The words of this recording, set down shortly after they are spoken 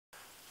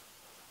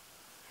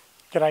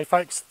G'day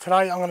folks,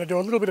 today I'm going to do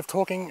a little bit of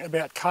talking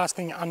about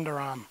casting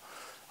underarm.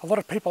 A lot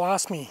of people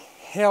ask me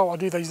how I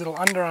do these little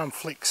underarm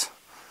flicks.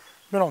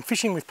 When I'm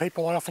fishing with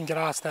people I often get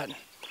asked that.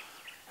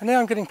 And now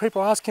I'm getting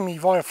people asking me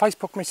via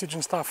Facebook message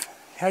and stuff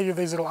how you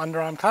do these little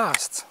underarm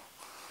casts.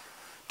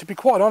 To be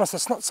quite honest,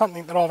 it's not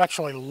something that I've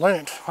actually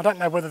learnt. I don't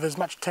know whether there's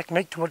much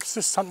technique to it, it's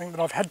just something that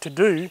I've had to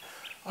do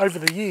over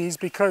the years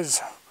because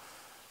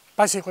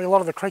basically a lot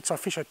of the creeks I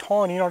fish are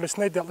tiny and I just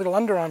need that little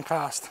underarm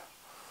cast.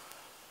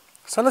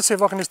 So let's see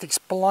if I can just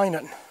explain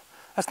it.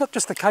 It's not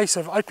just a case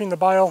of opening the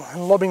bail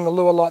and lobbing the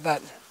lure like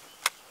that.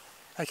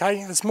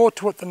 Okay, there's more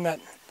to it than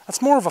that.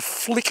 It's more of a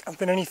flick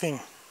than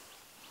anything.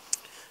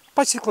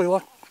 Basically,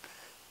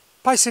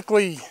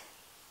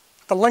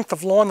 the length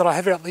of line that I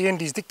have out the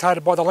end is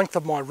dictated by the length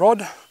of my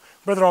rod,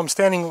 whether I'm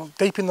standing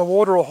deep in the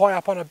water or high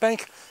up on a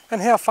bank,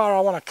 and how far I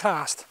want to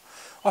cast.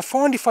 I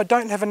find if I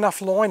don't have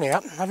enough line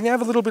out, I can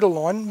have a little bit of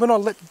line, when I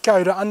let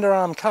go to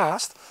underarm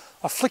cast,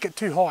 I flick it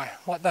too high,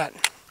 like that.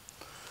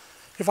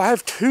 If I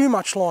have too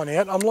much line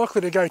out, I'm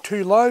likely to go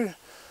too low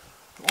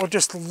or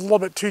just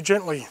lob it too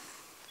gently.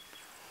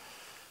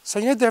 So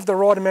you need to have the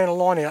right amount of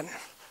line out.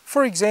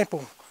 For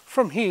example,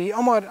 from here,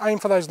 I might aim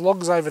for those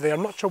logs over there.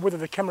 I'm not sure whether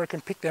the camera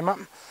can pick them up.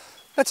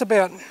 That's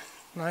about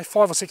 5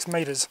 or 6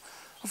 metres.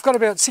 I've got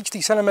about 60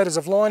 centimetres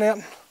of line out.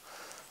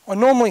 I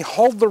normally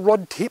hold the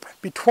rod tip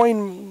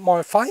between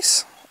my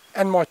face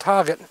and my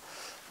target.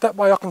 That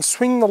way I can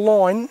swing the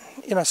line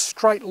in a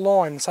straight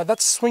line. So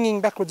that's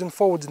swinging backwards and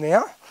forwards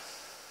now.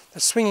 The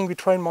swinging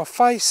between my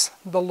face,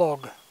 the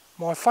log,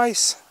 my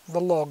face,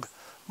 the log,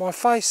 my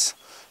face,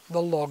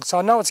 the log. So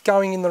I know it's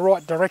going in the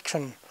right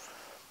direction.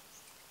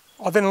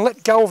 I then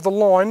let go of the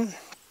line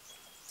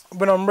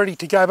when I'm ready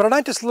to go, but I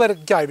don't just let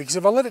it go, because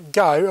if I let it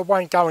go, it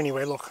won't go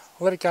anywhere. Look,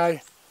 I let it go,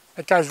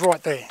 it goes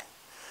right there.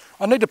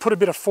 I need to put a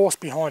bit of force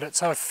behind it,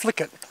 so I flick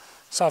it.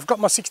 So I've got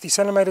my 60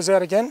 centimetres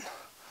out again.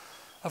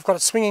 I've got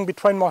it swinging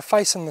between my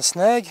face and the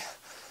snag.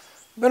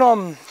 When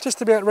I'm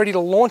just about ready to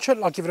launch it,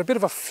 I'll give it a bit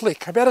of a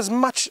flick, about as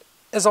much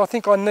as I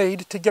think I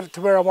need to get it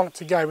to where I want it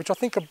to go, which I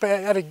think about,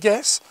 at a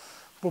guess,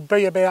 will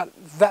be about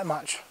that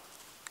much.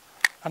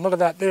 And look at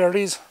that, there it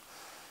is.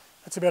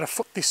 It's about a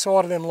foot this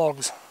side of them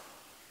logs.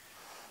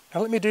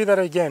 Now let me do that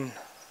again.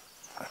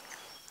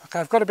 Okay,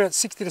 I've got about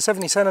 60 to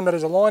 70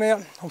 centimetres of line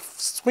out. I'm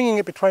swinging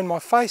it between my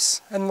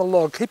face and the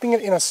log, keeping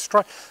it in a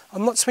straight...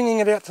 I'm not swinging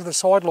it out to the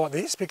side like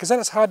this, because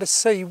then it's hard to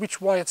see which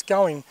way it's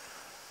going.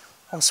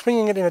 I'm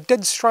swinging it in a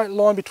dead straight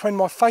line between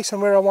my face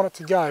and where I want it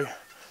to go.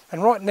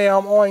 And right now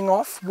I'm eyeing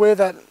off where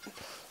that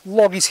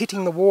log is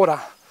hitting the water.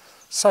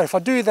 So if I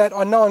do that,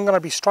 I know I'm going to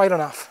be straight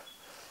enough.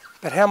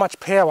 But how much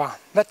power?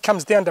 That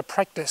comes down to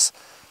practice.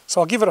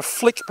 So I'll give it a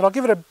flick, but I'll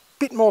give it a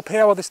bit more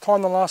power this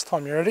time than last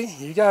time. You ready?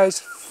 Here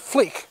goes.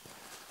 Flick.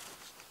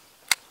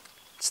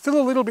 Still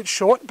a little bit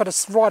short, but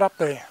it's right up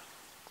there.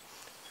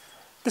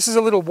 This is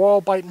a little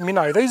wild bait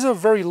minnow. These are a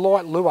very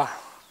light lure.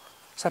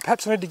 So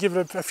perhaps I need to give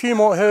it a few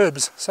more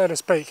herbs, so to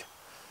speak.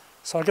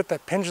 So I get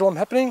that pendulum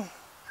happening.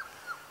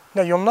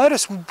 Now you'll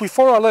notice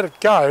before I let it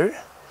go,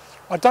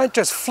 I don't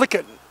just flick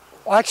it.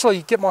 I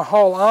actually get my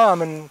whole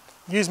arm and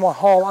use my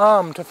whole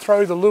arm to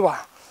throw the lure.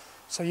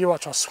 So you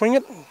watch, I'll swing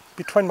it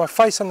between my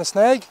face and the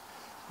snag.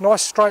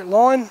 Nice straight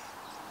line.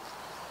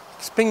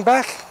 Spin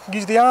back,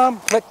 use the arm,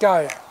 let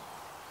go.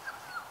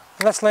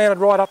 And that's landed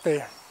right up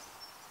there.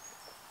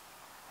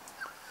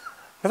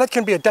 Now that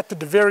can be adapted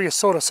to various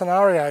sort of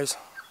scenarios.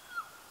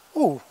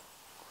 Ooh,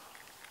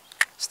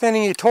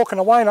 standing here talking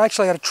away, and I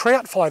actually had a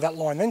trout follow that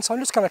line then, so I'm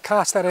just going to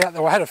cast that out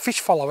there. I had a fish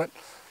follow it.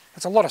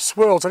 There's a lot of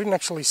swirls, I didn't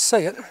actually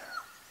see it.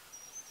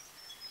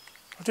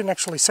 I didn't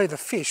actually see the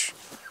fish.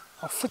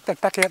 I'll flick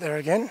that back out there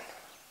again.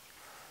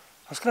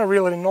 I was going to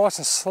reel it in nice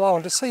and slow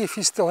and to see if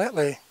he's still out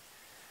there.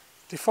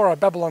 Before I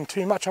babble on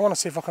too much, I want to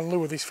see if I can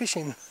lure this fish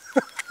in.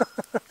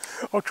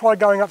 I'll try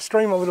going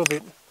upstream a little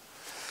bit.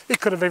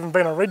 It could have even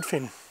been a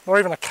redfin, or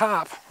even a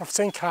carp. I've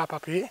seen carp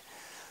up here.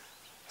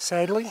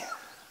 Sadly.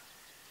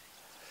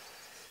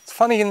 It's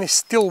funny in this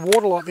still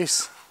water like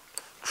this,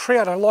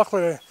 trout are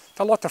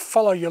they like to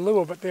follow your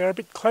lure, but they're a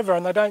bit clever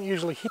and they don't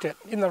usually hit it.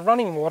 In the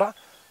running water,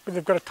 when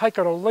they've got to take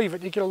it or leave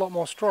it, you get a lot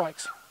more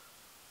strikes.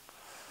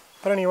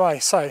 But anyway,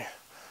 so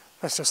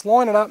let's just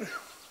line it up,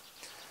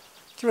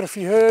 give it a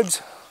few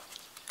herbs.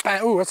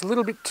 Bang, ooh, that's a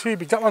little bit too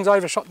big. That one's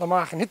overshot the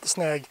mark and hit the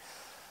snag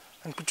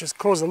and just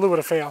caused the lure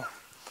to foul.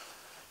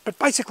 But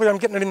basically I'm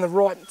getting it in the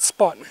right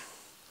spot.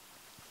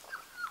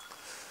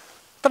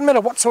 Doesn't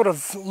matter what sort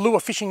of lure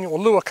fishing or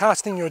lure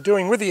casting you're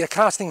doing, whether you're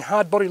casting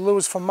hard body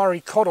lures for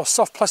Murray cod or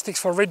soft plastics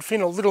for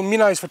redfin or little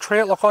minnows for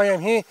trout like I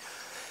am here,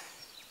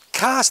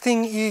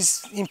 casting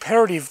is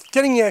imperative.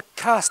 Getting your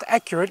cast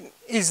accurate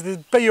is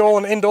the be all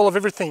and end all of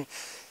everything.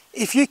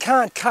 If you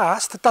can't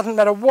cast, it doesn't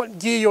matter what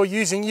gear you're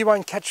using, you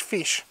won't catch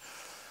fish.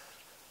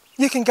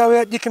 You can go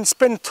out, you can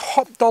spend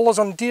top dollars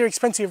on dear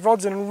expensive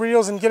rods and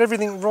reels and get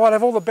everything right,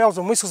 have all the bells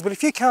and whistles, but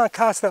if you can't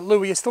cast that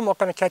lure, you're still not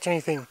going to catch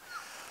anything.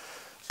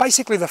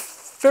 Basically, the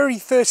very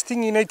first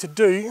thing you need to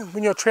do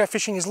when you're trout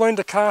fishing is learn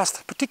to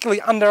cast, particularly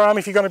underarm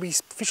if you're going to be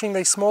fishing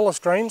these smaller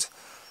streams.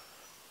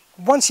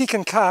 Once you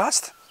can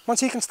cast,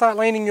 Once you can start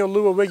landing your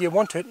lure where you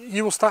want it,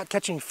 you will start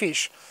catching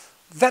fish.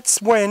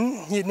 That's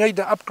when you need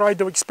to upgrade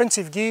to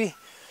expensive gear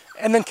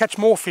and then catch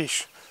more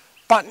fish.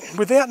 But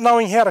without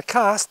knowing how to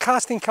cast,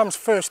 casting comes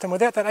first, and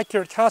without that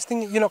accurate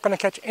casting, you're not going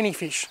to catch any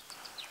fish.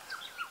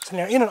 So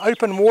now in an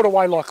open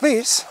waterway like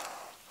this,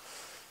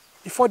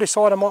 if I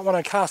decide I might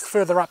want to cast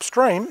further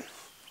upstream,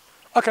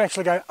 I can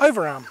actually go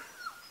overarm.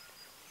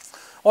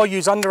 I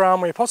use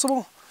underarm where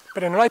possible,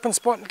 but in an open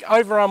spot,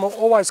 overarm will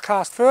always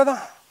cast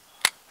further,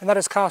 and that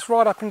is cast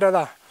right up into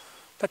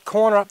that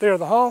corner up there of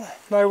the hole.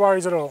 No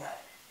worries at all.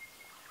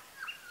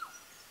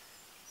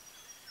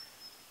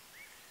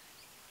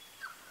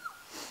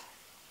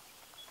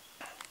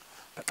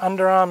 But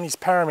underarm is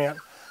paramount.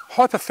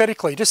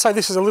 Hypothetically, just say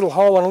this is a little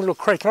hole and a little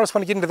creek, and I just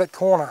want to get into that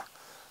corner.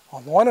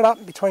 I'll line it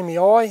up between my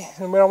eye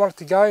and where I want it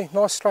to go.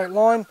 Nice straight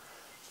line,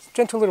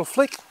 gentle little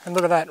flick, and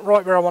look at that,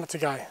 right where I want it to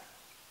go.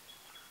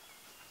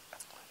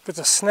 There's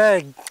a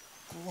snag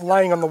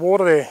laying on the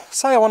water there.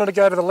 Say I wanted to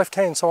go to the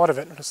left-hand side of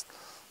it. I'll just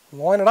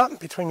line it up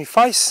between my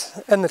face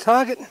and the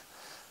target,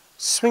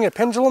 swing a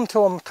pendulum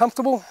till I'm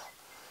comfortable,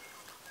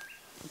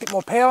 a bit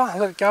more power,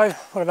 let it go.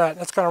 Look at that,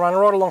 that's going to run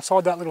right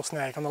alongside that little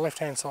snag on the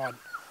left-hand side,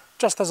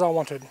 just as I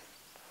wanted.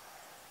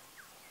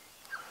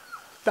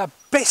 The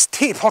best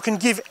tip I can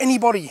give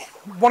anybody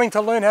wanting to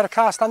learn how to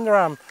cast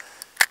underarm: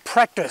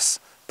 practice,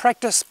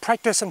 practice,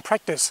 practice and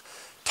practice.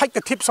 Take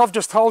the tips I've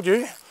just told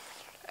you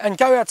and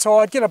go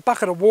outside, get a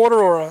bucket of water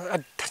or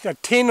a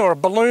tin or a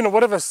balloon or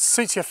whatever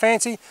suits your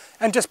fancy,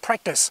 and just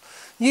practice.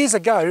 Years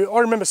ago, I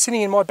remember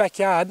sitting in my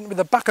backyard with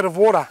a bucket of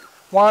water,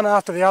 one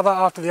after the other,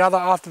 after the other,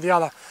 after the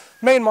other.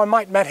 Me and my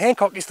mate Matt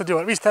Hancock used to do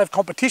it. We used to have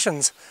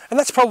competitions, and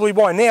that's probably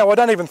why now I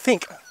don't even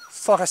think.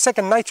 It's like a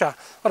second nature.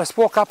 I just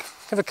walk up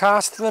to the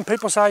cast, and then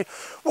people say,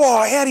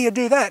 "Whoa, how do you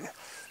do that?"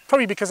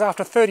 Probably because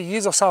after 30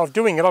 years or so of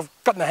doing it, I've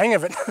gotten the hang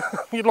of it.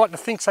 You'd like to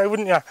think so,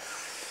 wouldn't you?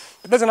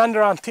 But there's an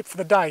underarm tip for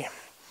the day.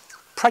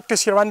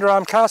 Practice your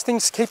underarm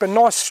castings. Keep a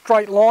nice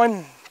straight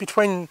line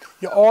between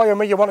your eye and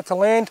where you want it to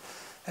land,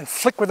 and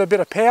flick with a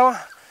bit of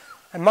power.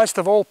 And most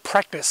of all,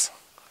 practice.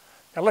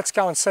 Now let's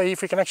go and see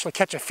if we can actually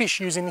catch a fish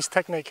using this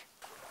technique.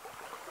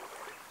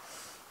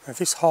 Now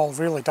this hole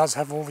really does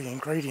have all the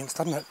ingredients,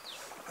 doesn't it?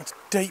 It's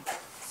deep,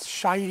 it's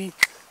shady,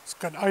 it's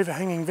got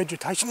overhanging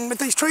vegetation with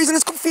these trees, and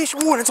it's got fish.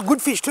 Oh, and it's a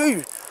good fish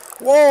too.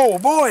 Whoa,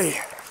 boy!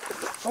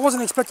 I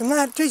wasn't expecting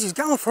that. Jeez, he's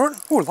going for it.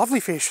 Oh, lovely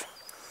fish.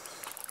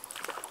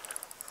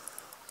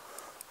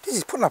 Jeez,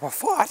 he's putting up a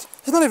fight.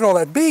 He's not even all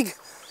that big.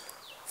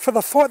 For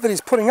the fight that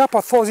he's putting up, I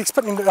thought I was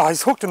expecting to... Oh,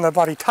 he's hooked in the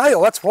bloody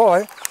tail, that's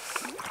why.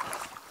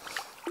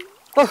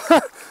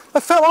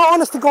 I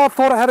honest to God,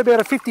 thought I had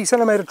about a 50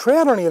 centimetre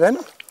trout on here then.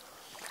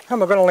 How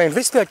am I going to land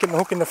this without getting the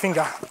hook in the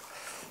finger?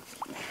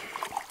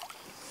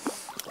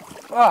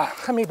 Ah,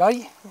 come here,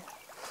 buddy.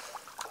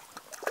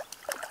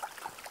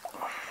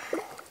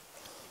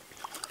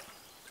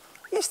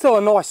 You're still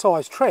a nice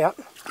sized trout.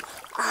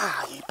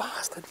 Ah, you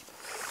bastard.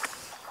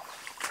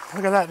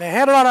 Look at that. Now,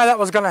 how did I know that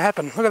was going to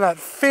happen? Look at that.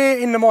 Fair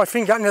into my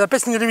finger. Now, the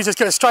best thing to do is just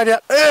get it straight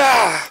out.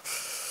 Ah!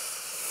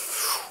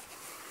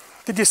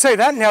 Did you see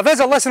that? Now,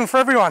 there's a lesson for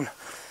everyone.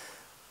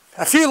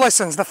 A few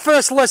lessons. The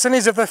first lesson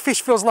is if the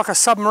fish feels like a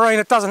submarine,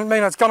 it doesn't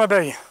mean it's going to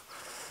be.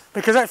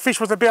 Because that fish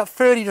was about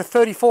 30 to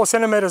 34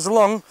 centimetres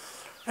long,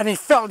 and he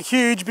felt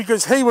huge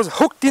because he was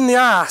hooked in the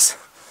arse.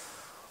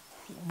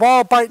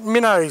 Wild bait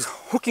minnows,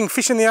 hooking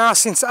fish in the arse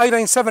since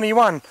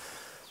 1871.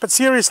 But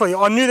seriously,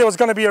 I knew there was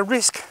going to be a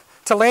risk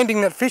to landing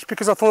that fish,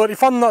 because I thought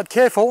if I'm not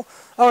careful,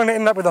 I'm going to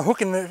end up with a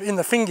hook in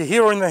the finger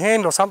here or in the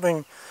hand or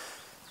something.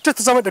 Just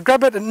as I went to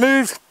grab it, it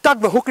moved,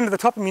 dug the hook into the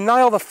top of my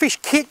nail, the fish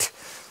kicked,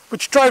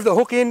 which drove the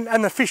hook in,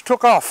 and the fish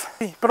took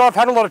off. But I've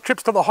had a lot of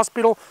trips to the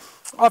hospital.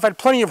 I've had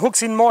plenty of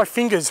hooks in my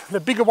fingers. The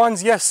bigger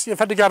ones, yes, you've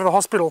had to go to the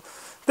hospital.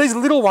 These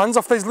little ones,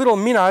 off these little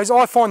minnows,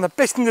 I find the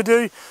best thing to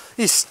do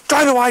is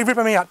straight away rip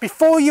them out,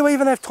 before you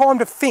even have time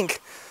to think.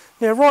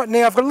 Now right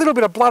now I've got a little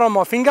bit of blood on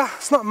my finger.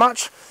 It's not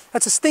much,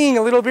 it's a stinging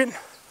a little bit.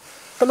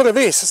 But look at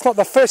this, it's not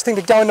the first thing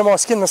to go into my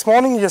skin this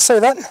morning. You see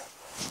that?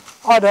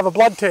 I had to have a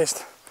blood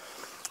test.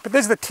 But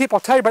there's the tip.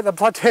 I'll tell you about the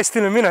blood test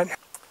in a minute.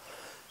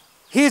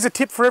 Here's a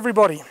tip for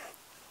everybody.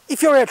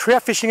 If you're out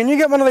trout fishing and you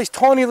get one of these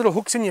tiny little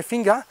hooks in your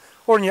finger,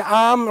 or in your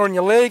arm, or in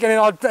your leg,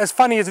 and as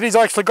funny as it is,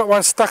 I actually got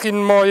one stuck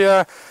in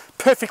my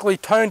perfectly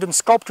toned and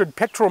sculptured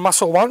pectoral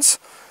muscle once.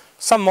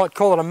 Some might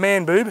call it a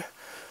man boob.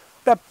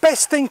 The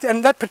best thing,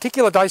 and that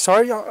particular day,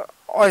 sorry,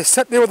 I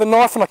sat there with a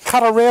knife and I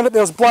cut around it.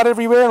 There was blood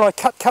everywhere, and I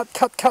cut.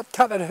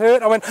 It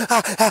hurt. I went,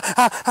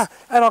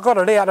 and I got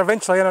it out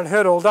eventually, and it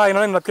hurt all day, and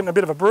I ended up getting a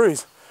bit of a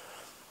bruise.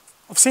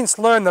 I've since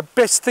learned the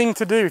best thing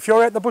to do if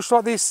you're out the bush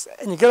like this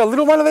and you get a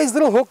little one of these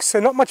little hooks,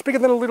 they're not much bigger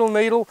than a little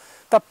needle,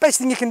 the best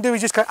thing you can do is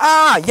just go,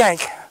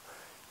 yank.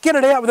 Get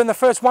it out within the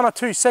first 1 or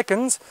 2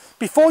 seconds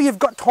before you've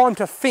got time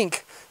to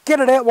think. Get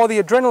it out while the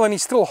adrenaline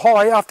is still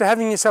high after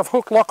having yourself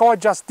hooked like I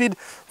just did.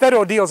 That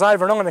ordeal's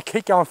over and I'm going to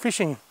keep going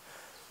fishing.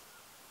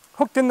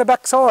 Hooked in the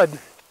backside.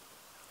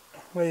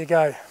 There you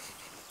go.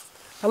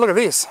 Now look at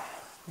this.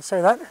 You see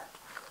that?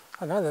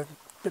 I know they're a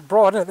bit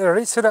bright, isn't it? There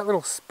it is. See that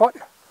little spot?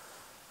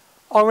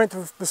 I went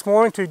this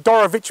morning to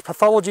Dorovich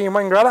Pathology in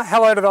Wangaratta.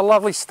 Hello to the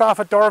lovely staff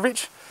at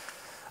Dorovich.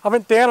 I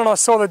went down and I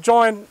saw the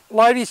giant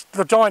lady,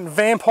 the giant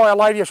vampire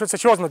lady, I should say.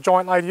 She wasn't a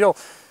giant lady at all.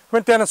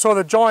 Went down and saw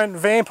the giant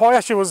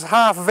vampire. She was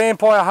half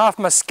vampire, half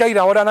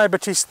mosquito, I don't know,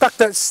 but she stuck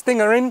that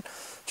stinger in.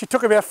 She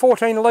took about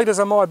 14 litres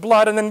of my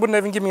blood and then wouldn't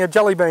even give me a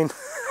jelly bean.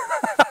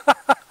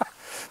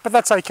 But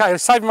that's okay. I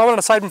wanted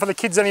to save them for the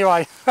kids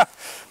anyway.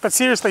 But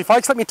seriously,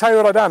 folks, let me tell you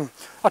what I've done.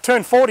 I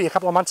turned 40 a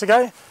couple of months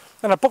ago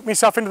and I booked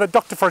myself into the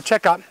doctor for a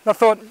checkup. I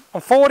thought, I'm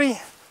 40,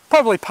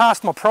 probably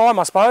past my prime,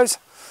 I suppose.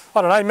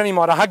 I don't know, many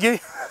might argue.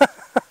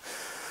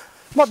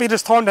 Might be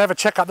just time to have a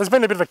checkup. There's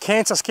been a bit of a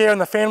cancer scare in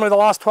the family the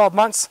last 12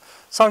 months.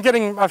 So I'm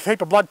getting a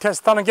heap of blood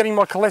tests done. I'm getting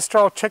my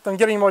cholesterol checked. I'm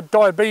getting my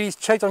diabetes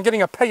checked. I'm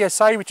getting a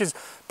PSA, which is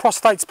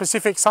prostate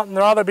specific something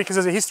or other, because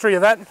there's a history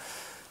of that.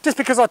 Just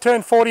because I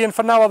turned 40 and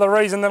for no other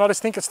reason than I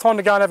just think it's time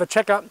to go and have a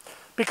checkup,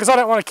 because I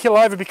don't want to kill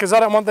over, because I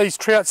don't want these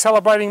trout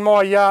celebrating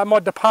my, my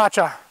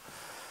departure.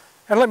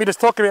 And let me just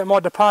talk about my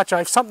departure.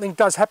 If something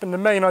does happen to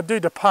me and I do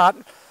depart,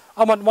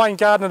 I want Wayne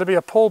Gardner to be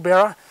a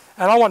pallbearer.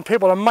 And I want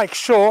people to make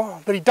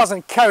sure that he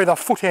doesn't carry the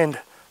foot end.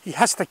 He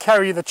has to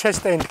carry the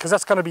chest end, because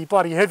that's going to be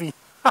bloody heavy.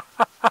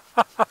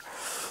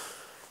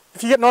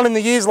 If you're getting on in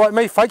the years like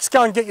me, folks,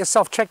 go and get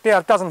yourself checked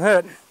out. It doesn't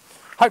hurt.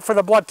 Hopefully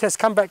the blood tests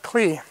come back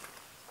clear.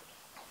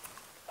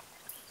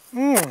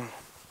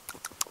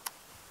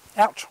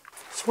 Ouch.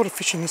 Sort of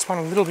fishing this one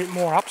a little bit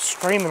more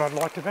upstream than I'd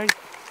like to be.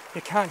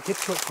 You can't get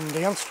to it from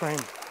downstream.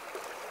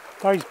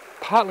 Those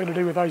partly to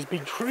do with those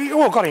big trees.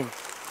 Oh, got him.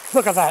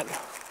 Look at that.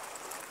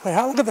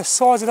 Look at the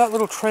size of that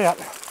little trout.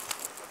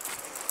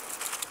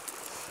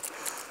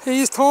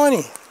 He is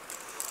tiny.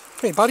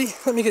 Come here, buddy.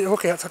 Let me get your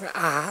hook out.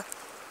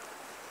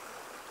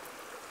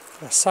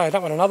 I say I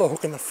don't want another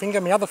hook in the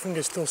finger. My other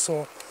finger's still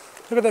sore.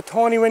 Look at the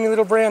tiny, weeny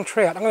little brown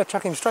trout. I'm going to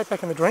chuck him straight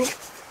back in the drink.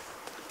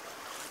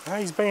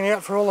 He's been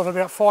out for all of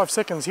about 5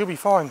 seconds. He'll be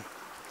fine.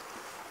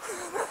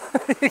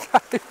 There you go.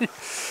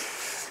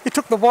 He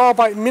took the wild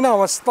bait minnow and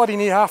was bloody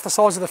near half the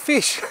size of the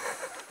fish.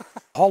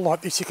 A hole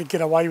like this you could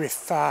get away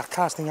with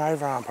casting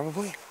overarm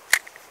probably.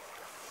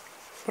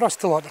 But I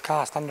still like to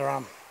cast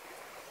underarm.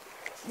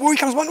 Oh, here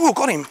comes one. Oh,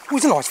 got him. Oh,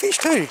 he's a nice fish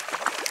too.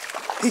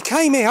 He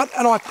came out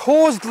and I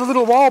paused the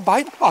little wild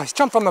bait. Oh, he's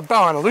jumped on the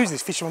bow and I'll lose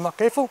this fish if I'm not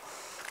careful.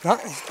 No,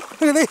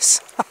 look at this.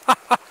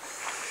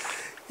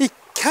 He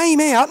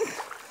came out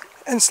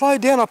and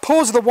slowed down. I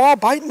paused the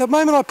wild bait, and the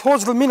moment I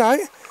paused the minnow,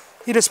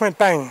 he just went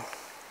bang.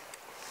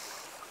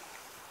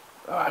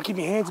 Oh, give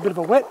me your hands a bit of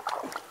a wet.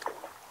 Come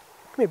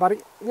here, buddy.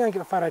 You go and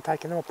get a photo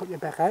taken, then I'll put you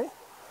back, eh?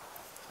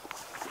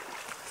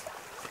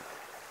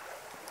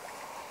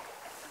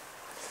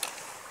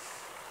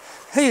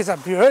 He is a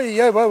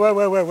beautiful.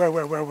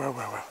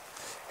 Whoa.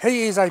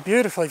 He is a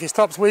beautiful. If he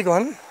stops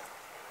wiggling,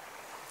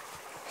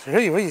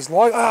 he's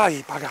like, ah,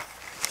 you bugger.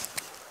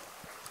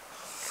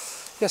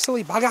 You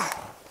silly bugger.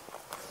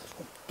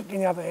 Put you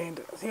in the other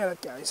hand. See how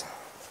that goes.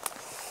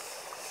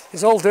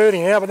 He's all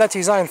dirty now, but that's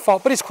his own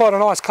fault. But it's quite a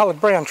nice coloured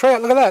brown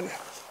trout. Look at that.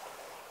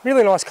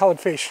 Really nice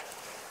coloured fish.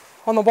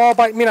 On the wild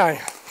bait minnow,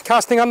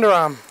 casting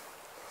underarm.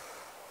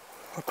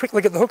 I'll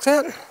quickly get the hooks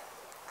out. And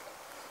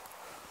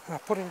I'll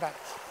put him back.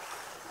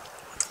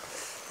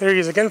 There he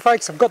is again,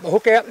 folks. I've got the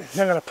hook out.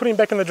 Now I'm going to put him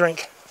back in the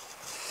drink.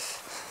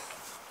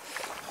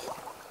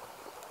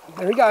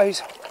 There he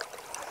goes.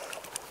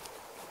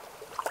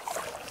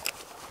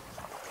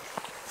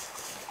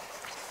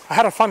 I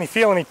had a funny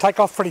feeling he'd take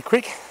off pretty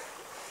quick.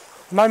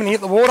 The moment he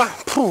hit the water,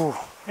 phew,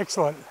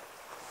 excellent.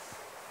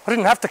 I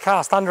didn't have to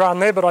cast underarm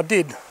there, but I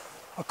did.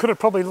 I could have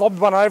probably lobbed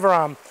one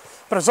overarm.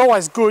 But it's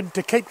always good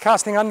to keep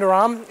casting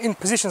underarm in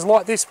positions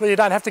like this where you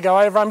don't have to go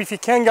overarm. If you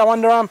can go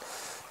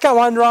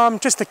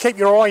underarm just to keep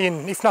your eye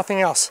in, if nothing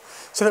else.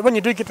 So that when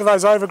you do get to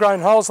those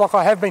overgrown holes like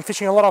I have been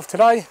fishing a lot of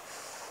today,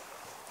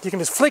 you can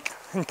just flick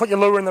and put your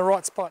lure in the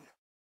right spot.